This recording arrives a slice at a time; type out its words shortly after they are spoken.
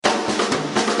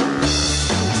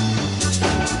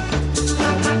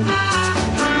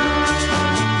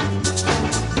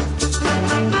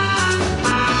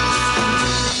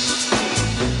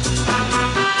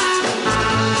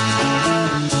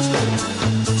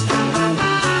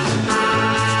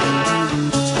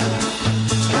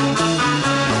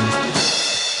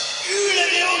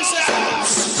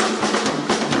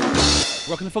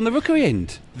from the Rookery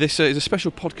End. This is a special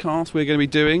podcast we're going to be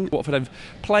doing. Watford have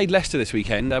played Leicester this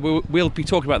weekend. We'll be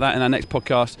talking about that in our next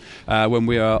podcast when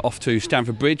we are off to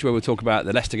Stamford Bridge, where we'll talk about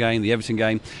the Leicester game, the Everton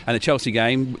game and the Chelsea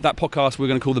game. That podcast we're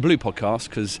going to call the Blue Podcast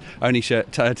because only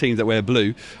teams that wear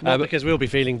blue. Because we'll be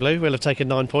feeling blue. We'll have taken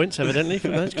 9 points, evidently,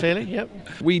 from those, clearly. Yep.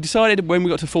 We decided when we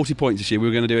got to 40 points this year we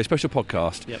were going to do a special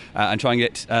podcast and try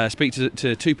and speak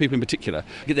to two people in particular,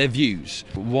 get their views.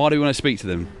 Why do we want to speak to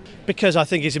them? Because I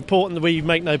think it's important that we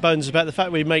make no bones about the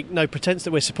fact we make no pretence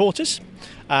that we're supporters,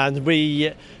 and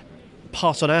we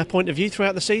pass on our point of view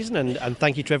throughout the season. And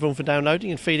thank you to everyone for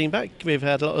downloading and feeding back. We've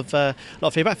had a lot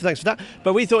of feedback. Thanks for that.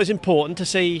 But we thought it was important to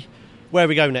see where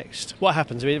we go next. What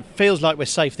happens? I mean, it feels like we're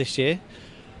safe this year.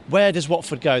 Where does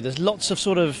Watford go? There's lots of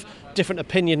sort of different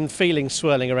opinion and feelings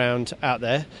swirling around out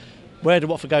there. Where do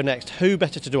Watford go next? Who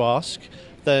better to ask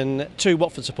than two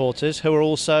Watford supporters who are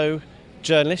also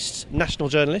journalists, national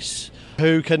journalists,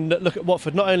 who can look at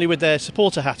Watford not only with their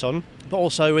supporter hat on, but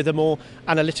also with a more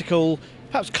analytical,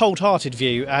 perhaps cold-hearted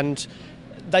view. And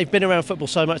they've been around football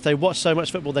so much, they watch so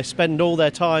much football, they spend all their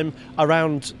time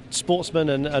around sportsmen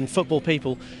and football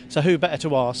people. So who better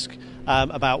to ask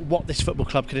about what this football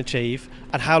club can achieve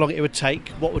and how long it would take,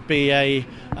 what would be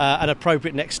an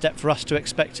appropriate next step for us to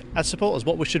expect as supporters,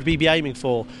 what we should be aiming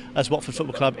for as Watford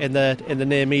Football Club in the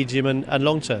near, medium and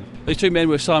long term. Those two men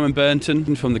were Simon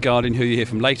Burnton from The Guardian, who you hear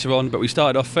from later on, but we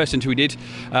started off first interview we did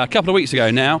a couple of weeks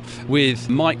ago now with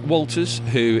Mike Walters,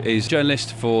 who is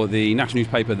journalist for the national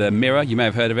newspaper The Mirror. You may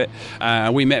have heard of it.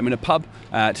 We met him in a pub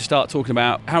to start talking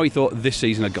about how he thought this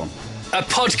season had gone. A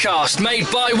podcast made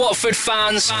by Watford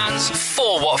fans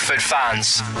for Watford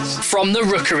fans from the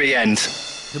Rookery End.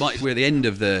 We're at the end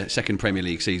of the second Premier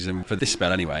League season, for this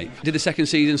spell anyway. Did the second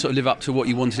season sort of live up to what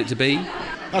you wanted it to be?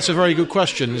 That's a very good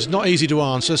question. It's not easy to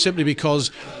answer simply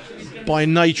because by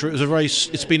nature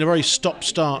it's been a very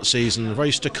stop-start season,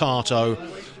 very staccato.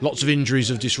 Lots of injuries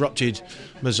have disrupted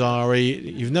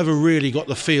Mazzari. You've never really got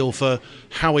the feel for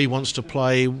how he wants to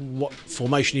play, what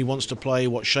formation he wants to play,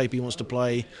 what shape he wants to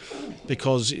play,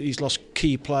 because he's lost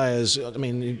key players. I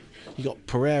mean, you got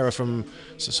Pereira from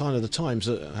Sign of the Times,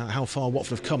 how far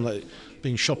Watford have come. They've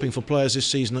been shopping for players this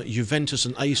season at Juventus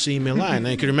and AC Milan. And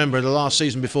you can remember the last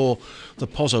season before the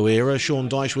Pozzo era, Sean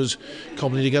Dyche was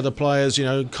cobbling together players,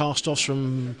 cast-offs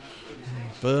from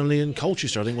Burnley and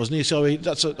Colchester, I think, wasn't he? So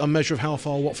that's a measure of how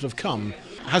far Watford have come.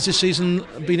 Has this season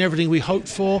been everything we hoped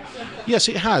for? Yes,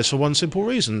 it has, for one simple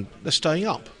reason. They're staying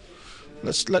up.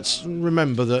 Let's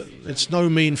remember that it's no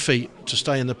mean feat to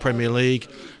stay in the Premier League.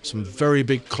 Some very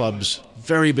big clubs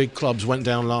went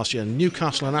down last year.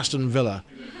 Newcastle and Aston Villa,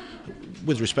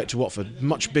 with respect to Watford,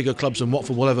 much bigger clubs than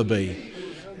Watford will ever be.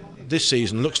 This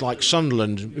season looks like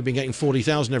Sunderland, we've been getting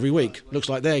 40,000 every week, looks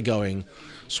like they're going.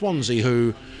 Swansea,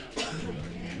 who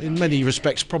in many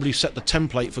respects probably set the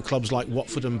template for clubs like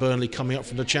Watford and Burnley coming up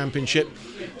from the Championship.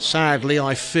 Sadly,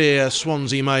 I fear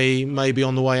Swansea may be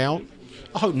on the way out.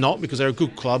 I hope not, because they're a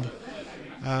good club.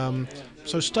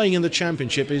 So staying in the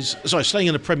staying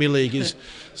in the Premier League is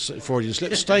Freudian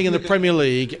slip. Staying in the Premier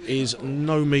League is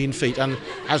no mean feat. And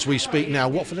as we speak now,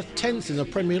 Watford are 10th in the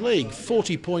Premier League,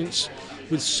 40 points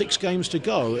with 6 games to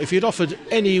go. If you'd offered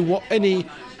any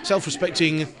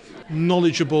self-respecting,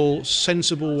 knowledgeable,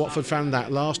 sensible Watford fan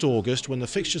that last August, when the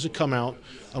fixtures had come out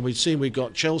and we'd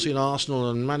got Chelsea and Arsenal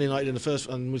and Man United in the first,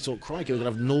 and we thought, crikey, we're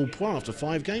going to have 0 points after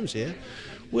 5 games here,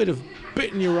 we'd have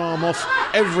bitten your arm off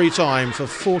every time for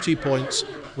 40 points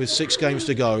with 6 games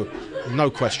to go, no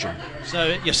question.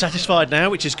 So you're satisfied now,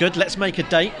 which is good. Let's make a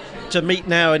date to meet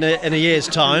now in a year's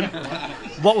time.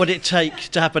 What would it take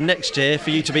to happen next year for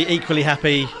you to be equally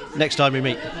happy next time we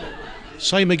meet?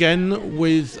 Same again,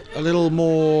 with a little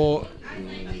more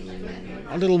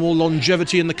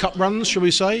longevity in the cup runs, shall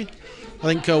we say?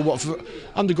 I think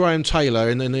under Graham Taylor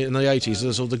in the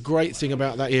 80s, the great thing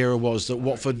about that era was that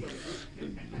Watford,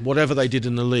 whatever they did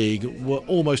in the league, were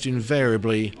almost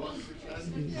invariably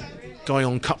going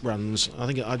on cup runs. I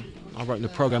think I wrote in a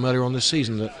programme earlier on this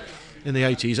season that in the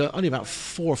 80s, only about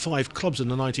 4 or 5 clubs in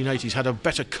the 1980s had a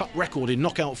better cup record in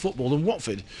knockout football than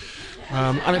Watford.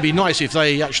 And it'd be nice if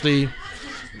they actually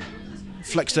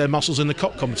flex their muscles in the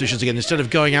cup competitions again, instead of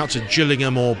going out to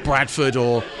Gillingham or Bradford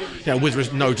or,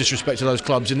 with no disrespect to those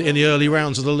clubs, in the early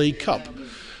rounds of the League Cup.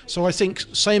 So I think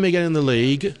same again in the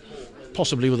league,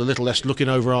 possibly with a little less looking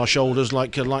over our shoulders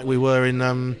like we were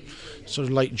in sort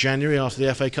of late January after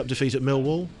the FA Cup defeat at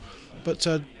Millwall, but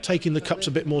taking the cups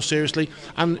a bit more seriously.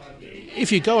 And if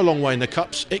you go a long way in the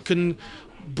cups, it can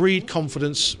breed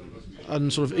confidence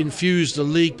and sort of infuse the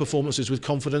league performances with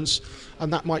confidence,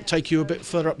 and that might take you a bit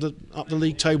further up the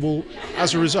league table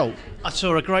as a result. I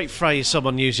saw a great phrase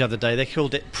someone used the other day. They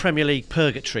called it Premier League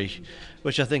purgatory,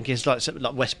 which I think is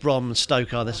like West Brom and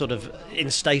Stoke are. They're sort of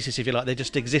in stasis, if you like. They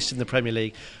just exist in the Premier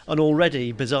League. And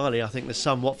already, bizarrely, I think there's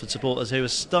some Watford supporters who are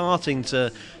starting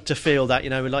to feel that,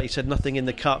 like you said, nothing in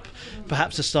the Cup.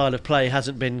 Perhaps the style of play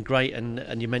hasn't been great,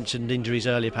 and you mentioned injuries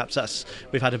earlier. Perhaps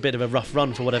we've had a bit of a rough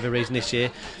run for whatever reason this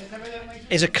year.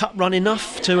 Is a Cup run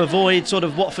enough to avoid sort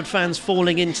of Watford fans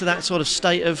falling into that sort of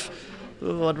state of,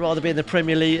 I'd rather be in the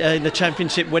Premier League, in the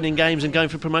Championship, winning games and going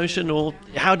for promotion? Or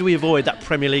how do we avoid that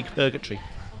Premier League purgatory?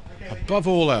 Above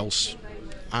all else,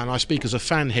 and I speak as a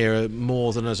fan here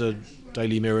more than as a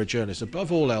Daily Mirror journalist,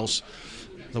 above all else,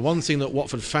 the one thing that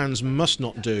Watford fans must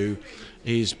not do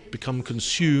is become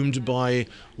consumed by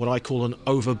what I call an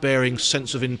overbearing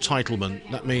sense of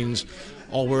entitlement. That means,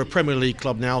 we're a Premier League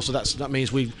club now, so that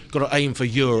means we've got to aim for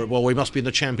Europe. Well, we must be in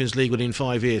the Champions League within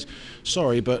 5 years.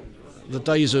 Sorry, but the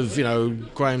days of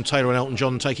Graham Taylor and Elton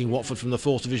John taking Watford from the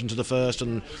 4th division to the 1st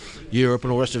and Europe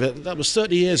and all the rest of it, that was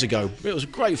 30 years ago. It was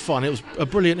great fun. It was a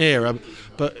brilliant era,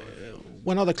 but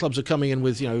when other clubs are coming in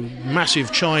with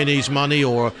massive Chinese money,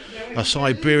 or a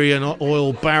Siberian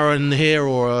oil baron here,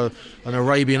 or an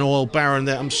Arabian oil baron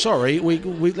there, I'm sorry, we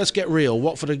let's get real.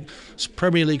 Watford's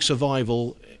Premier League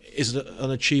survival is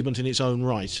an achievement in its own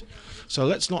right. So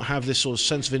let's not have this sort of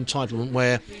sense of entitlement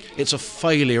where it's a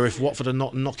failure if Watford are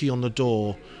not knocking on the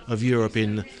door of Europe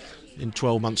in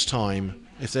 12 months' time.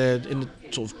 If they're in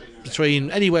sort of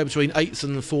anywhere between 8th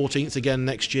and 14th again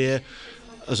next year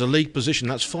as a league position,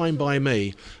 that's fine by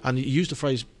me. And you used the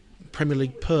phrase Premier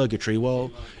League purgatory.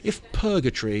 Well, if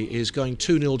purgatory is going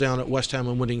 2-0 down at West Ham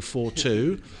and winning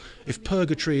 4-2, if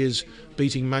purgatory is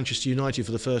beating Manchester United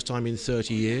for the first time in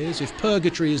 30 years, if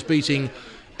purgatory is beating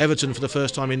Everton for the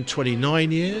first time in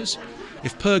 29 years,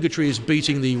 if purgatory is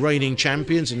beating the reigning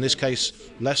champions, in this case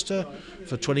Leicester,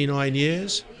 for 29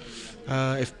 years,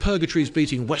 if purgatory is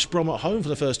beating West Brom at home for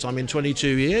the first time in 22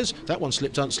 years, that one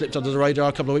slipped under the radar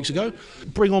a couple of weeks ago.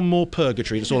 Bring on more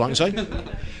purgatory, that's all I can say.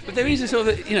 But there is a sort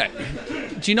of,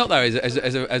 do you not, though,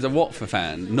 as a Watford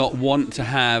fan, not want to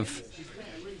have,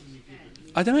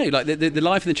 I don't know, like the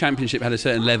life in the Championship had a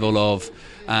certain level of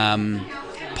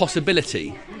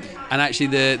possibility, and actually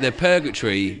the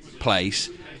purgatory place,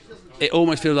 it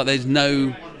almost feels like there's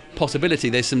no possibility.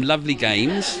 There's some lovely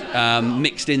games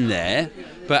mixed in there,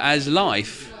 but as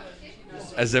life,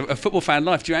 as a football fan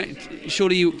life,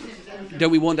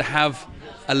 don't we want to have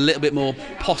a little bit more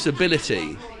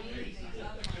possibility?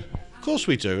 Of course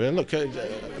we do. Look,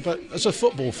 but as a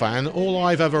football fan, all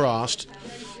I've ever asked,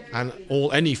 and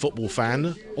all any football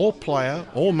fan, or player,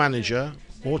 or manager,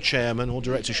 or chairman, or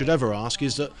director should ever ask,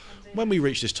 is that when we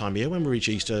reach this time of year, when we reach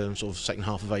Easter, sort of second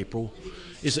half of April,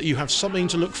 is that you have something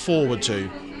to look forward to.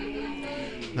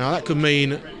 Now that could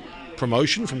mean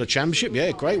promotion from the Championship.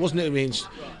 Yeah, great, wasn't it? It means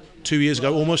 2 years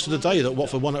ago, almost to the day, that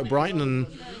Watford won at Brighton, and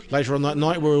later on that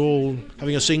night we were all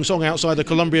having a sing-song outside the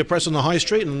Columbia Press on the High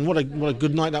Street, and what a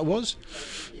good night that was,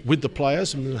 with the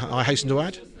players, and I hasten to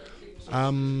add.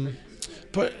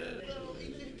 But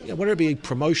whether it be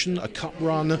promotion, a cup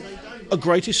run, a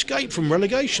great escape from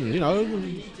relegation, a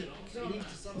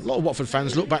lot of Watford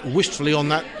fans look back wistfully on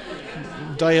that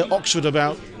day at Oxford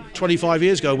about 25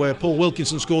 years ago, where Paul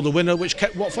Wilkinson scored the winner, which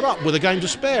kept Watford up with a game to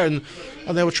spare, and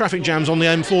there were traffic jams on the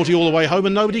M40 all the way home,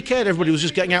 and nobody cared. Everybody was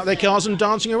just getting out their cars and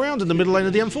dancing around in the middle lane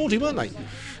of the M40, weren't they?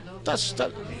 That's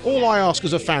all I ask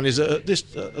as a fan, is that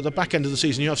at the back end of the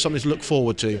season you have something to look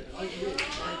forward to.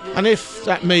 And if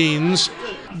that means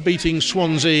beating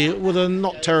Swansea with a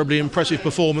not terribly impressive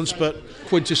performance, but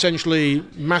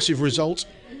quintessentially massive result,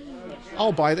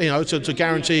 I'll buy that. To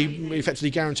effectively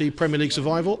guarantee Premier League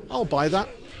survival, I'll buy that.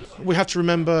 We have to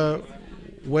remember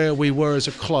where we were as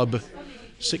a club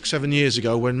 6-7 years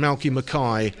ago, when Malky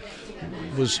Mackay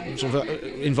was sort of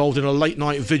involved in a late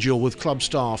night vigil with club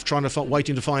staff,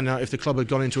 waiting to find out if the club had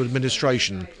gone into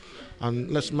administration.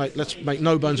 And let's make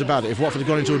no bones about it. If Watford had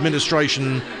gone into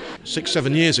administration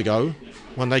 6-7 years ago,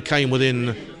 when they came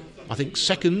within, I think,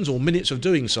 seconds or minutes of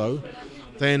doing so,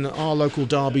 then our local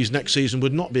derbies next season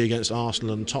would not be against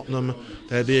Arsenal and Tottenham.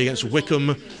 They'd be against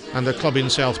Wickham and a club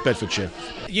in South Bedfordshire.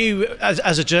 You,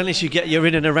 as a journalist, you're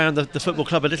in and around the football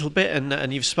club a little bit,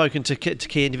 and you've spoken to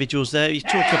key individuals there. You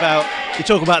talk about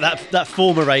that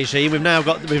former regime. We've now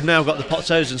got the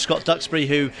Pozzos and Scott Duxbury,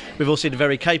 who we've all seen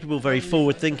very capable, very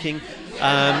forward-thinking,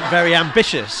 very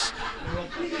ambitious.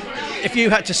 If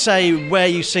you had to say where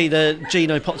you see the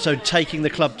Gino Pozzo taking the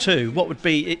club to, what would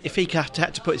be, if he had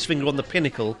to put his finger on the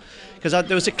pinnacle? Because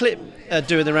there was a clip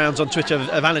doing the rounds on Twitter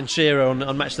of Alan Shearer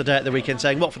on Match of the Day at the weekend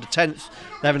saying Watford are 10th,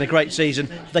 they're having a great season,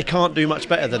 they can't do much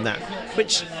better than that.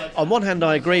 Which, on one hand,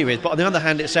 I agree with, but on the other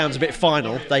hand, it sounds a bit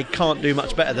final. They can't do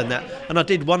much better than that. And I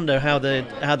did wonder how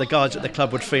the guys at the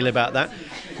club would feel about that.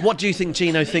 What do you think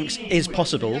Gino thinks is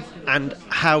possible, and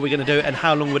how are we going to do it, and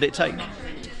how long would it take?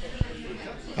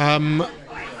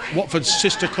 Watford's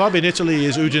sister club in Italy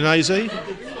is Udinese.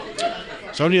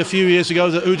 It's only a few years ago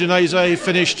that Udinese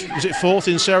finished, was it 4th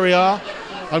in Serie A,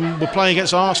 and were playing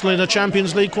against Arsenal in a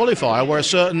Champions League qualifier, where a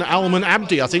certain Alman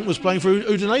Abdi, I think, was playing for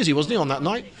Udinese, wasn't he, on that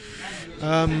night?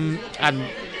 And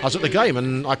I was at the game,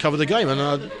 and I covered the game,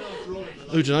 and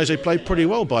Udinese played pretty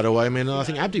well, by the way. I mean, I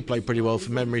think Abdi played pretty well, if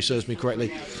memory serves me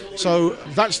correctly. So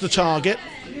that's the target.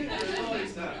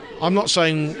 I'm not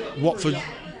saying Watford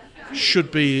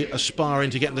should be aspiring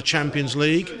to get in the Champions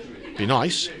League. Be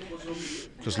nice,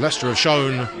 because Leicester have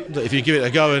shown that if you give it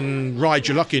a go and ride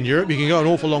your luck in Europe, you can go an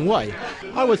awful long way.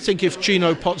 I would think if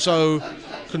Gino Pozzo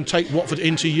can take Watford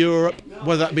into Europe,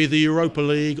 whether that be the Europa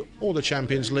League or the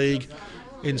Champions League,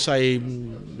 in, say,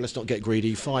 let's not get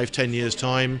greedy, 5-10 years'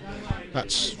 time,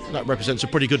 that represents a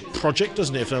pretty good project,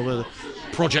 doesn't it? If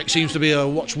project seems to be a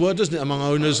watchword, doesn't it, among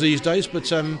owners these days?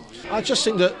 But I just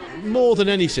think that more than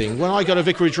anything, when I go to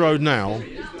Vicarage Road now,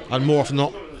 and more often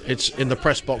than not, it's in the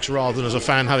press box rather than as a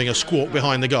fan having a squawk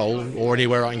behind the goal or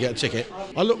anywhere I can get a ticket,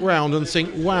 I look round and think,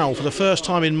 wow, for the first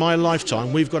time in my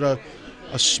lifetime, we've got a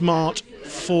smart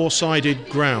four-sided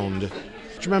ground.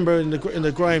 Do you remember in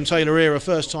the Graham Taylor era,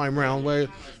 first time round, where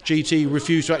GT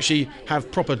refused to actually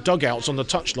have proper dugouts on the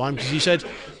touchline because he said,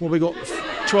 well, we've got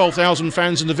 12,000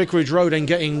 fans in the Vicarage Road and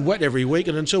getting wet every week,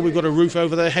 and until we've got a roof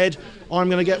over their head, I'm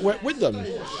going to get wet with them.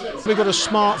 We've got a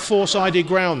smart four-sided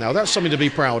ground now. That's something to be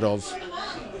proud of.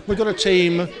 We've got a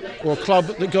team or a club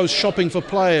that goes shopping for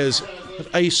players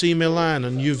at AC Milan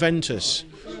and Juventus.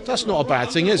 That's not a bad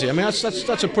thing, is it? I mean,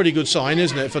 that's a pretty good sign,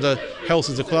 isn't it, for the health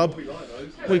of the club?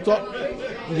 We've got,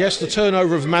 yes, the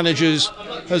turnover of managers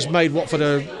has made Watford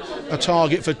a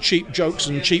target for cheap jokes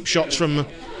and cheap shots from,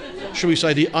 shall we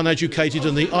say, the uneducated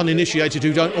and the uninitiated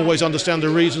who don't always understand the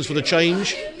reasons for the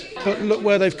change. But look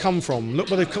where they've come from.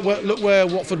 Look where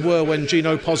Watford were when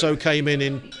Gino Pozzo came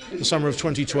in the summer of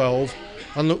 2012,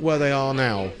 and look where they are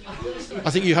now. I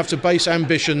think you have to base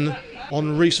ambition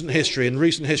on recent history, and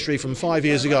recent history from 5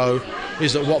 years ago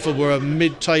is that Watford were a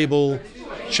mid-table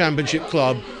championship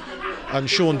club, and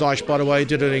Sean Dyche, by the way,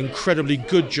 did an incredibly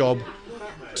good job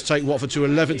to take Watford to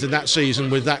 11th in that season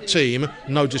with that team.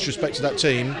 No disrespect to that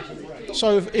team.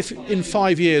 So if in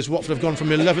 5 years Watford have gone from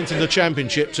 11th in the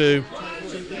championship to,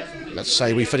 let's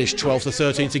say we finish 12th or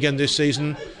 13th again this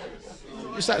season,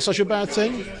 is that such a bad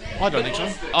thing? I don't think so.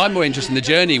 I'm more interested in the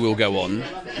journey we'll go on,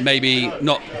 maybe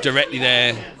not directly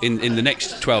there in the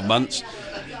next 12 months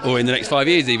or in the next 5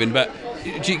 years even, but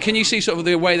can you see sort of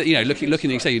the way that, you know,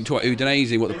 looking at, say, you talk about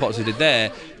Udinese, what the Pozzo did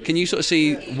there, can you sort of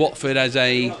see Watford as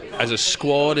a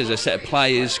squad, as a set of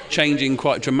players changing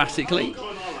quite dramatically?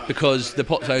 Because the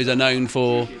Pozzos are known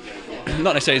for,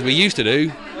 not necessarily as we used to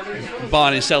do,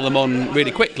 buying and sell them on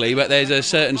really quickly, but there's a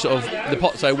certain sort of the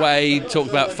Pozzo way,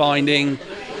 talked about finding,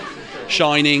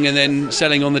 shining and then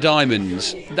selling on the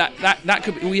diamonds. That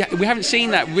could we haven't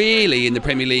seen that really in the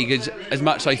Premier League as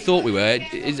much as I thought we were.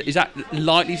 Is that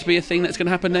likely to be a thing that's going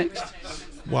to happen next?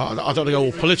 Well, I don't want to go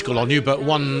all political on you, but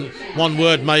one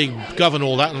word may govern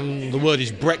all that, and the word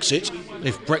is Brexit.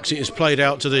 If Brexit is played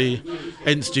out to the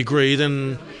nth degree,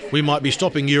 then we might be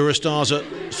stopping Eurostars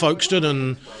at Folkestone,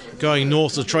 and going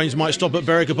north the trains might stop at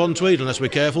Berwick-upon-Tweed unless we're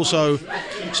careful. So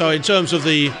in terms of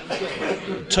the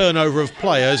turnover of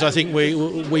players, I think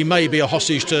we may be a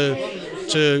hostage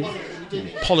to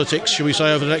politics, shall we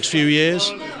say, over the next few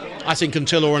years. I think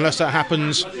until or unless that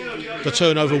happens, the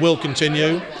turnover will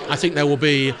continue. I think there will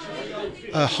be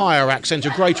a higher accent, a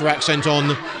greater accent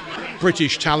on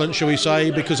British talent, shall we say,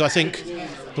 because I think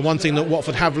the one thing that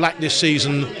Watford have lacked this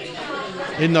season,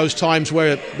 in those times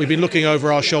where we've been looking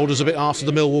over our shoulders a bit after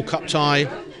the Millwall Cup tie,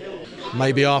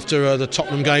 maybe after the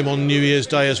Tottenham game on New Year's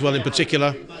Day as well in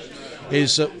particular,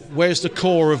 is where's the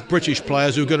core of British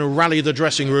players who are going to rally the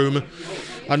dressing room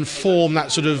and form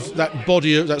that sort of that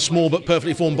body, that small but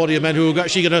perfectly formed body of men who are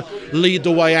actually going to lead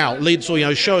the way out,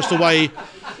 show us the way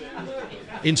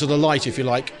into the light, if you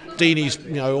like. Deeney's,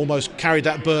 almost carried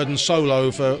that burden solo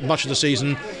for much of the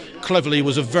season. Cleverly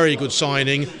was a very good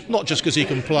signing, not just because he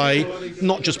can play,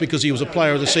 not just because he was a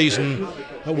player of the season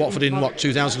at Watford in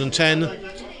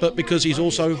 2010, but because he's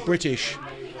also British.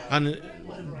 And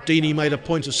Deeney made a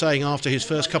point of saying after his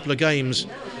first couple of games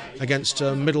against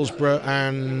Middlesbrough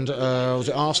and was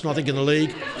it Arsenal, I think, in the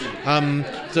league,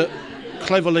 that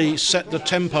cleverly set the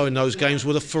tempo in those games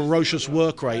with a ferocious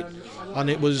work rate. And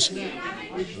it was,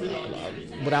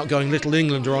 without going Little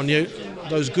Englander on you,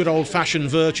 those good old-fashioned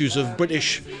virtues of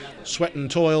British sweat and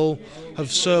toil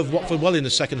have served Watford well in the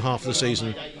second half of the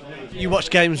season. You watch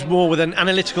games more with an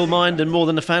analytical mind and more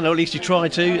than a fan, or at least you try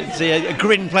to. See a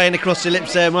grin playing across your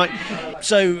lips there, Mike.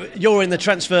 So you're in the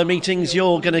transfer meetings.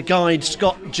 You're going to guide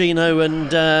Scott, Gino,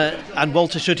 and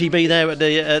Walter. Should he be there at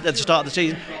the start of the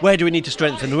season? Where do we need to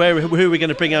strengthen? Who are we going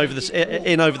to bring over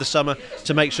the summer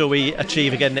to make sure we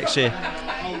achieve again next year?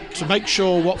 To make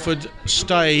sure Watford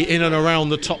stay in and around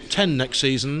the top 10 next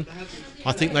season,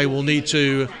 I think they will need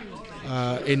to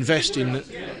invest in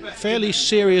fairly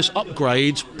serious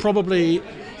upgrades, probably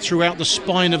throughout the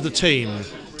spine of the team.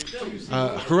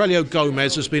 Aurelio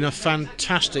Gomez has been a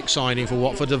fantastic signing for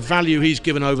Watford. The value he's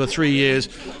given over 3 years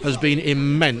has been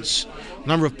immense.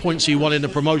 Number of points he won in the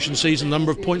promotion season,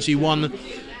 number of points he won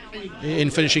in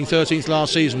finishing 13th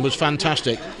last season was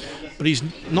fantastic. But he's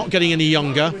not getting any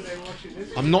younger.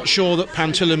 I'm not sure that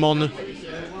Pantilimon,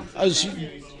 as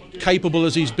capable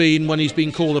as he's been when he's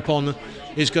been called upon,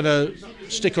 is going to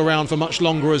stick around for much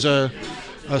longer as a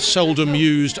seldom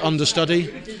used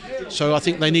understudy. So I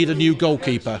think they need a new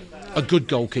goalkeeper, a good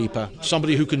goalkeeper,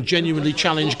 somebody who can genuinely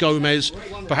challenge Gomez,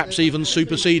 perhaps even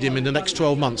supersede him in the next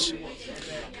 12 months.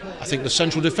 I think the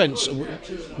central defence,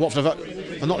 Watford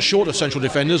are not short of central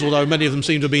defenders, although many of them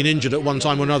seem to have been injured at one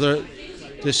time or another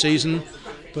this season.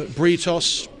 But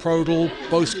Britos, Prodl,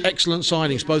 both excellent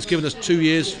signings, both giving us 2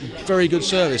 years, very good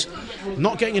service.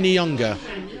 Not getting any younger,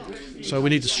 so we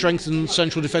need to strengthen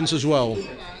central defence as well.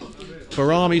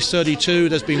 Barami's 32,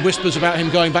 there's been whispers about him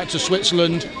going back to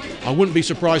Switzerland. I wouldn't be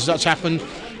surprised if that's happened. I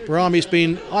think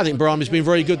Barami's been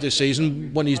very good this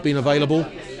season when he's been available.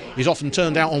 He's often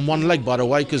turned out on one leg, by the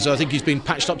way, because I think he's been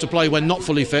patched up to play when not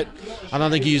fully fit, and I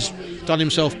think he's done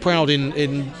himself proud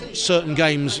in certain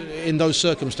games in those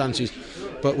circumstances.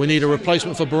 But we need a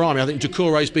replacement for Barami. I think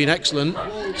Doucouré's been excellent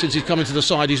since he's come into the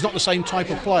side. He's not the same type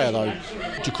of player, though.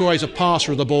 Doucouré's a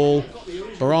passer of the ball.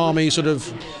 Barami sort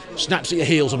of snaps at your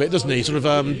heels a bit, doesn't he? Sort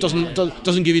of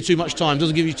doesn't give you too much time,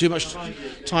 doesn't give you too much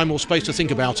time or space to think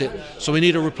about it. So we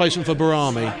need a replacement for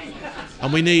Barami.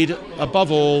 And we need,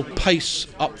 above all, pace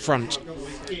up front.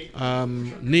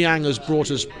 Niang has brought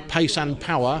us pace and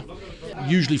power,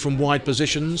 usually from wide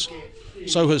positions.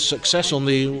 So has success on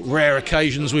the rare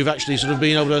occasions we've actually sort of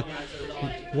been able to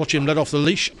watch him let off the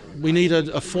leash. We need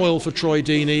a foil for Troy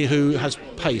Deeney who has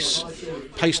pace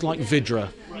like Vidra,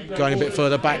 going a bit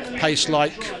further back, pace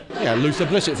like Luther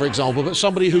Blissett, for example, but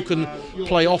somebody who can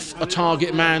play off a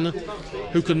target man,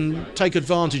 who can take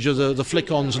advantage of the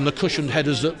flick-ons and the cushioned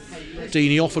headers that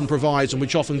Deeney often provides and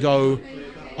which often go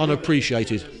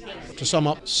unappreciated. To sum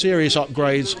up, serious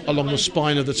upgrades along the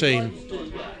spine of the team.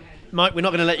 Mike, we're not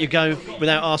going to let you go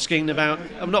without asking about,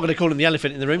 I'm not going to call him the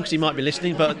elephant in the room because he might be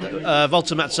listening, but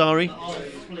Walter Mazzarri,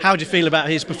 how do you feel about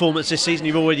his performance this season?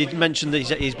 You've already mentioned that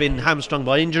he's been hamstrung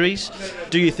by injuries.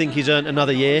 Do you think he's earned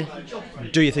another year?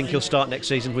 Do you think he'll start next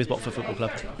season with Watford Football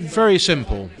Club? Very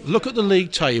simple. Look at the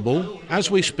league table.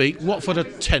 As we speak, Watford are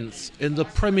 10th in the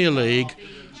Premier League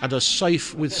and are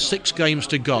safe with 6 games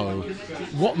to go.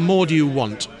 What more do you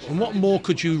want? And what more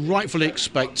could you rightfully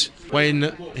expect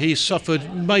when he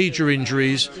suffered major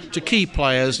injuries to key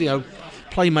players,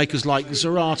 playmakers like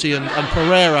Zarate and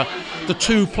Pereira, the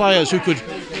 2 players who could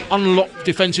unlock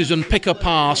defences and pick a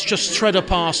pass, just thread a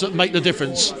pass that make the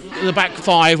difference. The back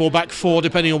 5 or back 4,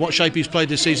 depending on what shape he's played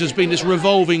this season, has been this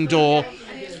revolving door,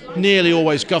 nearly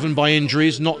always governed by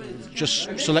injuries, not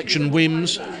just selection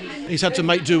whims. He's had to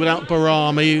make do without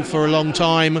Barami for a long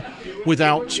time,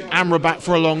 without Amrabat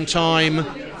for a long time,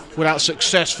 without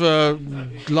success for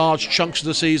large chunks of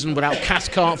the season, without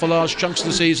Cathcart for large chunks of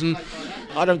the season.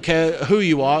 I don't care who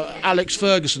you are, Alex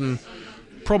Ferguson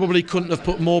probably couldn't have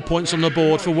put more points on the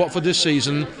board for Watford this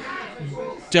season,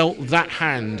 dealt that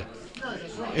hand.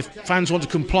 If fans want to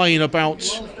complain about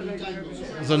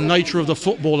the nature of the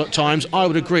football at times, I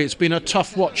would agree it's been a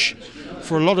tough watch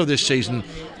for a lot of this season.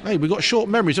 Hey, we've got short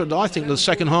memories. I think the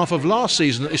second half of last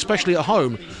season, especially at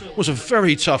home, was a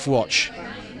very tough watch.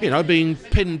 Being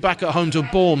pinned back at home to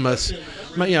Bournemouth,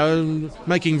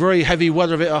 making very heavy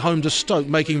weather of it at home to Stoke,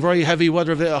 making very heavy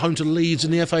weather of it at home to Leeds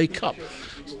in the FA Cup.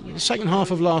 The second half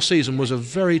of last season was a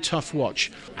very tough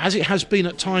watch, as it has been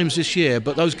at times this year.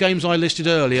 But those games I listed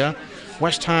earlier,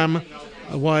 West Ham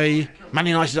away, Man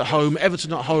United at home,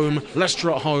 Everton at home,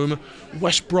 Leicester at home,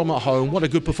 West Brom at home. What a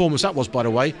good performance that was, by the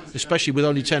way, especially with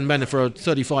only 10 men for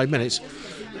 35 minutes.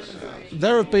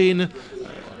 There have been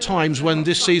times when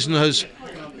this season has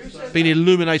been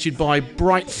illuminated by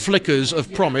bright flickers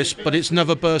of promise, but it's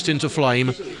never burst into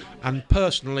flame. And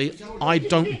personally, I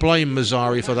don't blame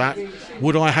Mazzari for that.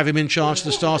 Would I have him in charge at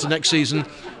the start of next season?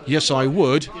 Yes, I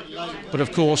would. But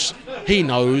of course, he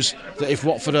knows that if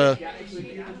Watford are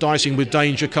dicing with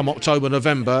danger come October,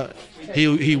 November,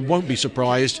 he won't be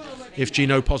surprised if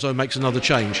Gino Pozzo makes another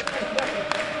change.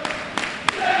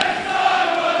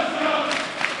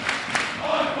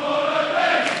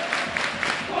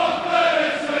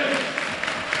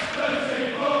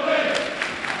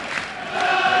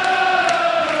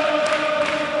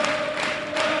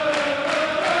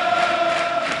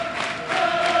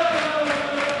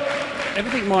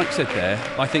 Everything Mike said there,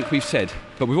 I think we've said,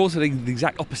 but we've also said the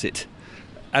exact opposite.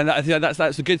 And I think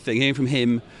that's a good thing, hearing from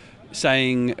him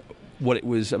saying what it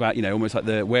was about, almost like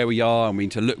where we are, and we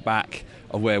need to look back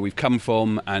of where we've come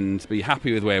from and be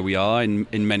happy with where we are in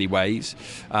many ways.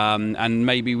 And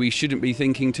maybe we shouldn't be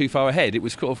thinking too far ahead. It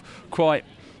was sort of quite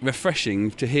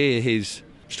refreshing to hear his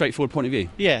straightforward point of view.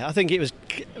 Yeah, I think it was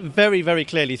very, very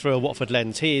clearly through a Watford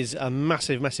lens. He is a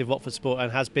massive, massive Watford supporter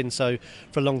and has been so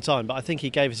for a long time. But I think he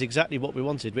gave us exactly what we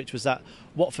wanted, which was that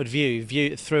Watford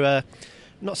view through a,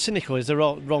 not cynical is the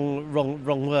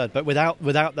wrong word, but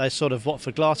without those sort of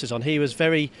Watford glasses on. He was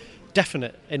very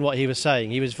definite in what he was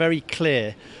saying. He was very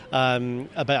clear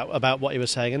about what he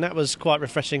was saying, and that was quite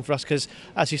refreshing for us because,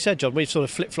 as you said, John, we've sort of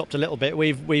flip-flopped a little bit.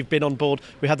 We've been on board.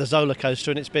 We had the Zola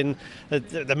coaster, and it's been the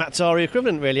Mazzari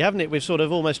equivalent, really, haven't it? We've sort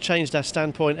of almost changed our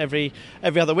standpoint every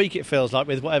other week. It feels like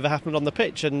with whatever happened on the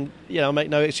pitch, and I make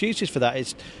no excuses for that.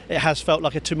 It has felt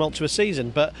like a tumultuous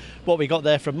season, but what we got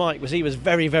there from Mike was he was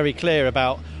very, very clear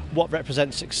about what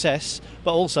represents success,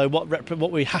 but also what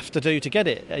we have to do to get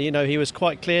it. He was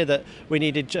quite clear that we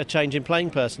needed a change in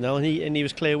playing personnel, and he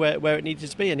was clear where it needed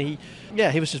to be. And he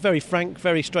was just very frank,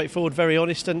 very straightforward, very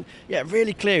honest, and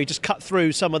really clear. He just cut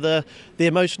through some of the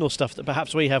emotional stuff that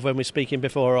perhaps we have when we're speaking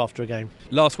before or after a game.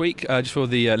 Last week, just for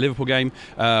the Liverpool game,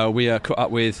 we caught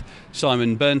up with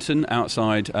Simon Burnton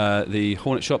outside the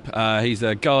Hornet shop. He's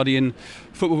a Guardian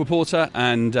football reporter,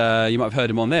 and you might have heard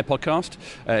him on their podcast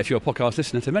if you're a podcast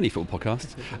listener to many football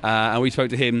podcasts. And we spoke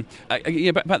to him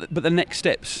about the next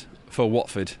steps for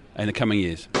Watford in the coming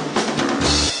years.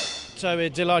 So we're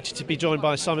delighted to be joined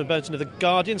by Simon Burnton of The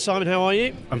Guardian. Simon, how are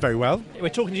you? I'm very well. We're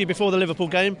talking to you before the Liverpool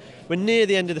game. We're near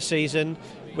the end of the season.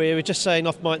 We were just saying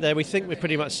off mic there, we think we're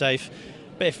pretty much safe.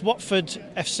 But if Watford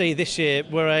FC this year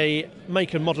were a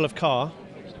make and model of car,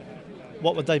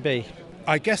 what would they be?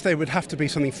 I guess they would have to be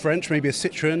something French, maybe a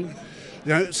Citroën.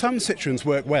 Some Citroëns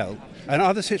work well, and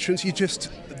other Citroëns,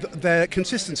 their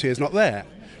consistency is not there.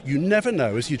 You never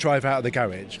know as you drive out of the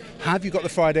garage, have you got the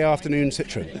Friday afternoon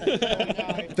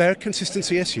Citroën? There are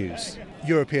consistency issues,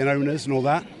 European owners and all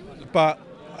that, but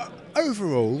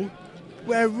overall,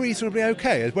 we're reasonably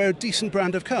okay. We're a decent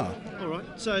brand of car. All right,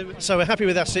 so we're happy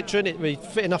with our Citroën. We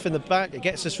fit enough in the back, it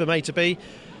gets us from A to B.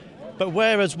 But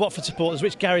where, as Watford supporters,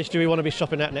 which garage do we want to be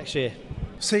shopping at next year?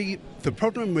 See, the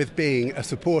problem with being a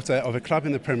supporter of a club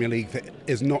in the Premier League that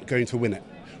is not going to win it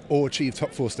or achieve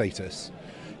top four status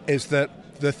is that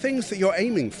the things that you're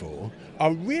aiming for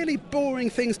are really boring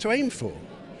things to aim for.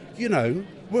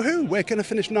 Woohoo, we're going to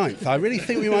finish 9th. I really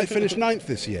think we might finish 9th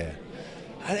this year.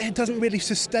 And it doesn't really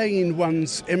sustain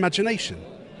one's imagination.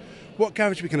 What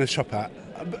garage are we going to shop at?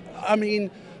 I mean,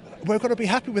 we've got to be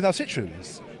happy with our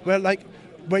Citroëns.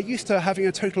 We're used to having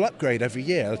a total upgrade every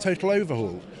year, a total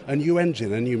overhaul, a new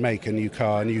engine, a new make, a new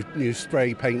car, a new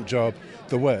spray paint job,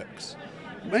 the works.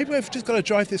 Maybe we've just got to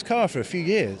drive this car for a few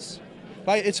years.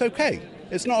 It's okay.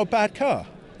 It's not a bad car.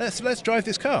 Let's drive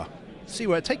this car, see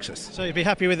where it takes us. So you'd be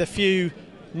happy with a few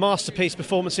masterpiece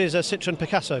performances, a Citroën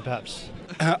Picasso perhaps?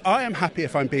 I am happy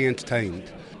if I'm being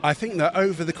entertained. I think that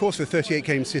over the course of a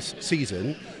 38-game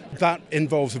season, that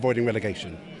involves avoiding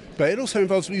relegation. But it also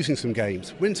involves losing some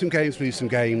games. Win some games, lose some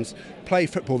games, play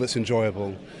football that's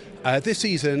enjoyable. This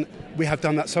season, we have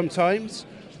done that sometimes.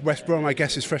 West Brom, I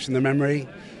guess, is fresh in the memory.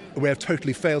 We have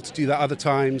totally failed to do that other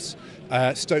times.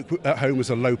 Stoke at home was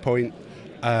a low point.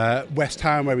 West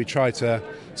Ham, where we tried to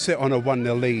sit on a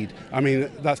 1-0 lead. I mean,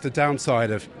 that's the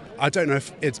downside of... I don't know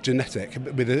if it's genetic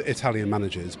with Italian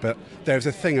managers, but there's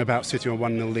a thing about sitting on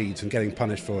 1-0 leads and getting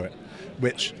punished for it,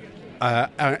 which...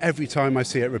 every time I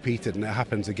see it repeated, and it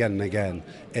happens again and again,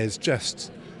 is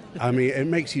just, it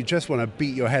makes you just want to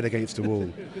beat your head against a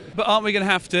wall. But aren't we going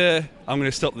to have to... I'm going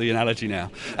to stop the analogy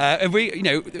now.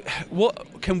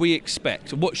 What can we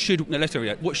expect? What should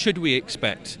we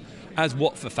expect as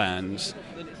Watford fans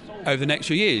over the next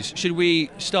few years? Should we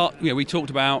start... we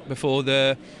talked about before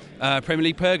the Premier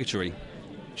League purgatory.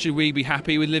 Should we be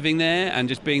happy with living there and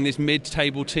just being this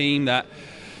mid-table team that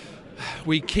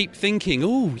we keep thinking,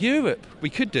 oh, Europe, we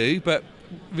could do, but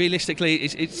realistically,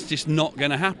 it's just not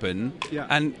going to happen. Yeah.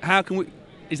 And how can we?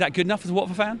 Is that good enough as a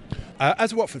Watford fan?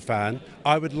 As a Watford fan,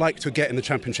 I would like to get in the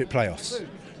Championship playoffs.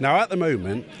 Now, at the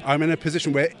moment, I'm in a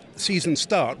position where seasons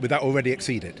start with that already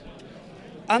exceeded.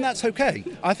 And that's okay.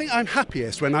 I think I'm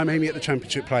happiest when I'm aiming at the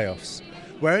Championship playoffs.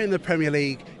 Where in the Premier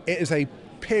League, it is a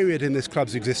period in this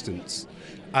club's existence.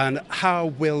 And how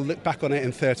we'll look back on it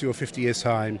in 30 or 50 years'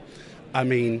 time, I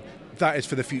mean, that is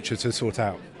for the future to sort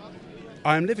out.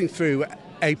 I'm living through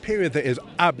a period that is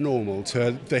abnormal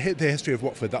to the history of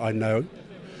Watford that I know,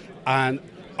 and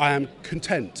I am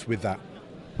content with that.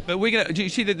 But do you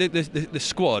see the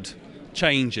squad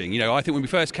changing? You know, I think when we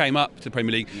first came up to the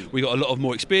Premier League, we got a lot of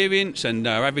more experience, and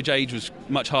our average age was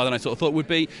much higher than I sort of thought it would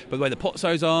be. But the way the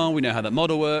Pozzos are, we know how that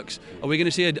model works. Are we going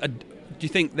to see do you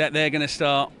think that they're going to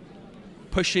start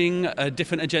pushing a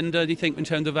different agenda, do you think, in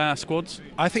terms of our squads?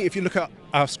 I think if you look at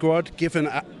our squad, given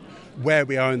where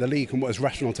we are in the league and what is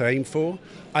rational to aim for,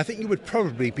 I think you would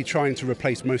probably be trying to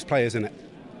replace most players in it,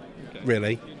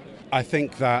 really. I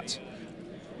think that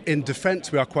in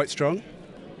defence we are quite strong,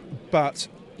 but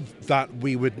that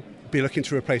we would be looking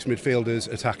to replace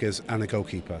midfielders, attackers and a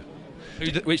goalkeeper.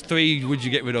 Which three would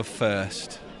you get rid of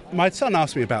first? My son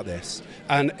asked me about this,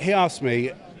 and he asked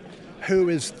me, who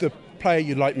is the player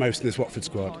you like most in this Watford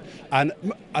squad? And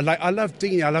I love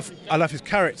Deeney, I love his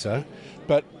character,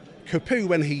 but Capoue,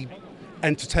 when he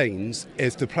entertains,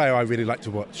 is the player I really like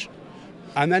to watch.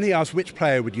 And then he asked, which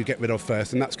player would you get rid of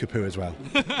first? And that's Capoue as well.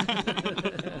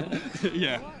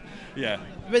 Yeah.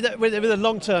 With a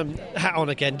long-term hat on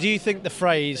again, do you think the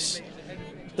phrase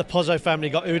 "the Pozzo family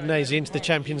got Udinese into the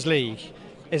Champions League"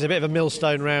 is a bit of a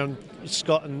millstone round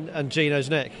Scott and Gino's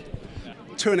neck?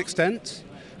 To an extent.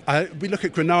 We look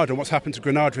at Granada and what's happened to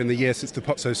Granada in the year since the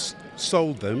Pozzos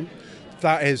sold them.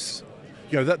 That is,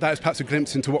 that is perhaps a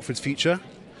glimpse into Watford's future.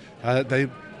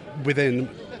 Within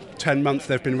 10 months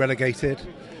they've been relegated.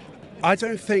 I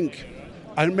don't think,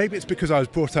 and maybe it's because I was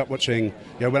brought up watching,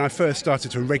 when I first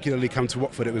started to regularly come to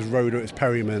Watford, it was Roda, it was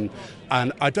Perryman,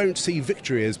 and I don't see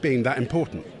victory as being that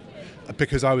important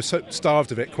because I was so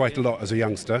starved of it quite a lot as a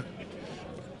youngster.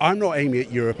 I'm not aiming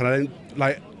at Europe, and I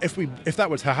don't if that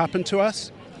were to happen to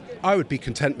us, I would be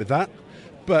content with that.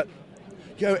 But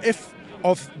if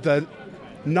of the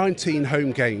 19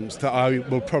 home games that I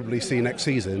will probably see next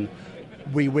season,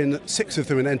 we win 6 of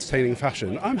them in entertaining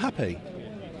fashion, I'm happy.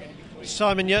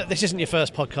 Simon, this isn't your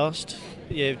first podcast.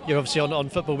 You're obviously on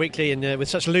Football Weekly and with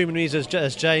such luminaries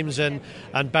as James and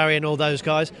Barry and all those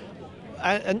guys.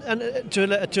 And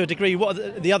to a degree, what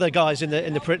are the other guys in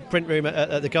the print room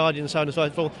at the Guardian and so on and so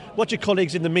forth? What do your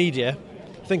colleagues in the media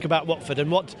think about Watford,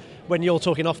 and what, when you're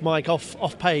talking off mic,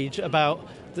 off page about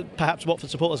perhaps Watford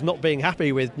supporters not being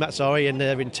happy with Mazzarri and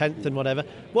they're in 10th and whatever,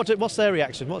 what's their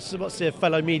reaction? What's their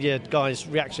fellow media guys'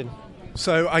 reaction?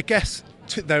 So I guess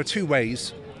there are 2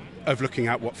 ways of looking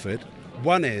at Watford.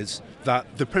 One is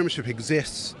that the Premiership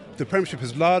exists. The Premiership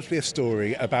is largely a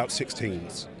story about 6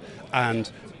 teams, and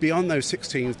beyond those 6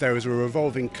 teams there is a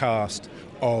revolving cast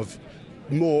of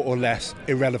more or less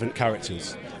irrelevant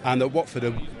characters, and that Watford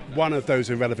are one of those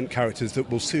irrelevant characters that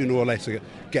will sooner or later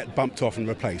get bumped off and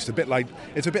replaced.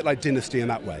 It's a bit like Dynasty in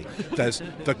that way. There's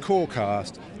the core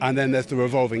cast, and then there's the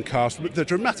revolving cast. The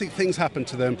dramatic things happen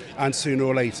to them, and sooner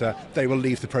or later they will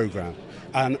leave the programme.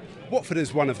 And Watford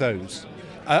is one of those.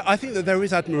 I think that there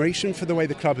is admiration for the way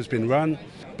the club has been run,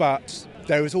 but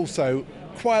there is also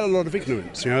quite a lot of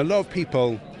ignorance. A lot of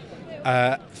people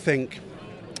think...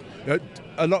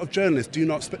 a lot of journalists do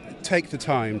not take the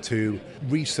time to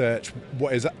research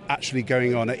what is actually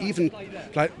going on at even,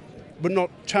 but not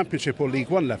Championship or League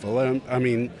One level. I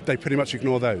mean, they pretty much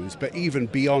ignore those. But even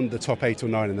beyond the top 8 or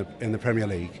 9 in the Premier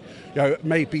League,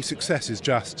 maybe success is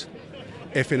just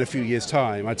if in a few years'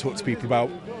 time I talk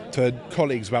to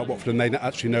colleagues about Watford and they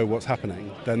actually know what's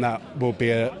happening, then that will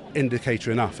be an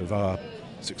indicator enough of our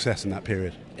success in that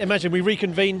period. Imagine we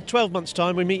reconvene 12 months'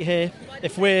 time, we meet here.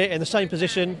 If we're in the same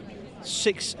position,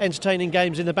 6 entertaining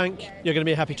games in the bank, you're going to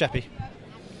be a happy chappy.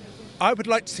 I would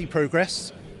like to see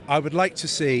progress. I would like to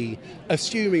see,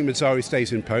 assuming Mazzarri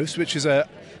stays in post, which is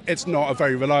it's not a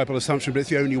very reliable assumption, but it's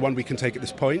the only one we can take at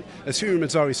this point. Assuming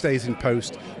Mazzarri stays in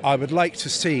post, I would like to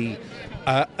see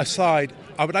a side.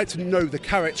 I would like to know the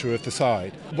character of the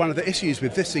side. One of the issues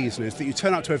with this season is that you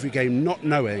turn up to every game not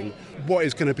knowing what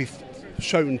is going to be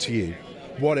shown to you.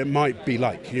 what it might be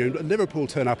like. Liverpool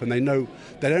turn up and they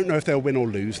don't know if they'll win or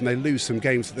lose, and they lose some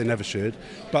games that they never should,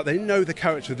 but they know the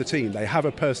character of the team. They have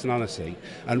a personality,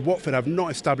 and Watford have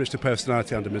not established a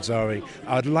personality under Mazzari.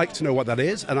 I'd like to know what that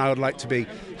is, and I would like to be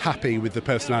happy with the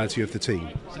personality of the team.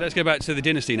 So let's go back to the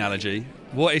dynasty analogy.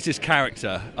 What is this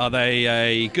character? Are they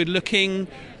a good-looking,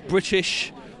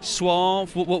 British,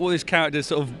 suave? What will this character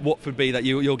sort of Watford be that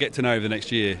you'll get to know over the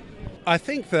next year? I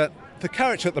think that the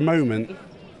character at the moment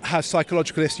has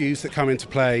psychological issues that come into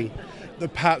play,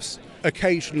 that perhaps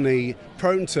occasionally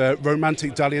prone to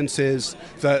romantic dalliances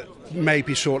that may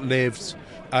be short-lived,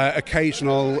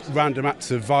 occasional random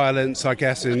acts of violence, I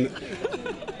guess. And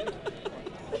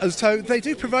so they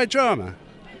do provide drama.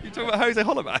 You're talking about Jose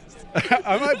Holebas?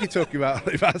 I might be talking about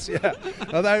Holebas, yeah.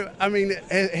 Although, I mean,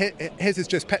 his is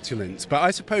just petulance, but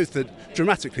I suppose that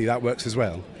dramatically that works as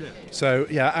well. Yeah. So,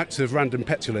 yeah, acts of random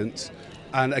petulance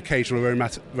and occasional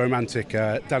romantic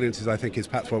dalliances, I think, is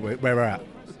perhaps where we're at.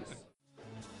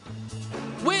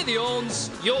 We're the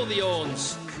Orns, you're the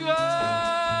Orns. Come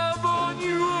on,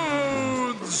 you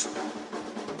Orns!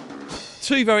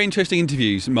 Two very interesting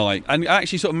interviews, Mike, and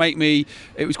actually sort of make me.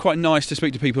 It was quite nice to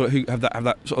speak to people who have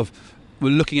that sort of. We're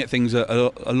looking at things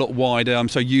a lot wider. I'm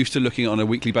so used to looking on a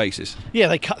weekly basis. Yeah,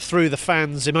 they cut through the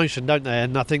fans' emotion, don't they?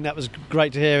 And I think that was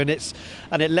great to hear. And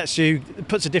it lets you,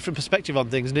 puts a different perspective on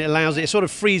things, and it sort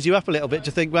of frees you up a little bit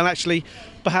to think. Well, actually,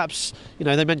 perhaps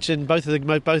they mentioned both of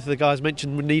the guys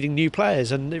mentioned needing new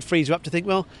players, and it frees you up to think.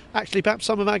 Well, actually, perhaps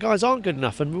some of our guys aren't good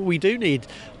enough, and we do need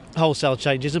wholesale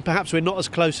changes, and perhaps we're not as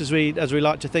close as we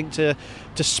like to think to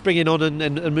springing on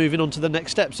and moving on to the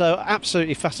next step. So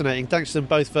absolutely fascinating. Thanks to them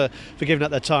both for giving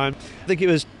up their time. I think it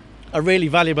was a really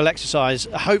valuable exercise.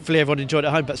 Hopefully everyone enjoyed it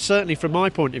at home, but certainly from my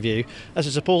point of view as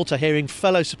a supporter, hearing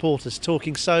fellow supporters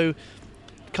talking so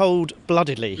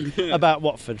cold-bloodedly about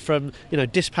Watford, from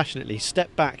dispassionately,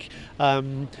 step back.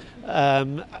 It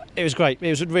was great. It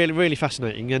was really, really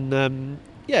fascinating, and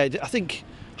I think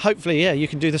hopefully, you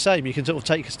can do the same. You can sort of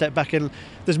take a step back, and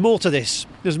there's more to this.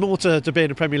 There's more to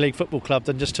being a Premier League football club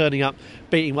than just turning up,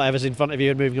 beating whatever's in front of you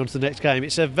and moving on to the next game.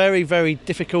 It's a very, very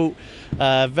difficult,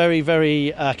 very,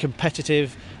 very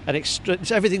competitive, and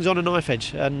everything's on a knife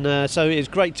edge. And so it's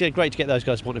great to get those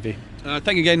guys' point of view.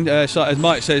 Thank you again, as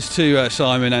Mike says, to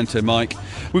Simon and to Mike.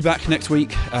 We're back next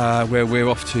week where we're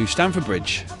off to Stamford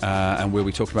Bridge and we'll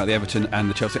be talking about the Everton and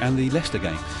the Chelsea and the Leicester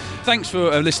game. Thanks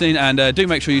for listening, and do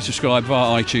make sure you subscribe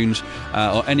via iTunes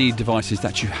or any devices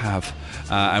that you have.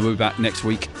 And we'll be back next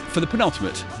week for the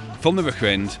penultimate from the Rookery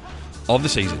End of the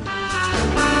season.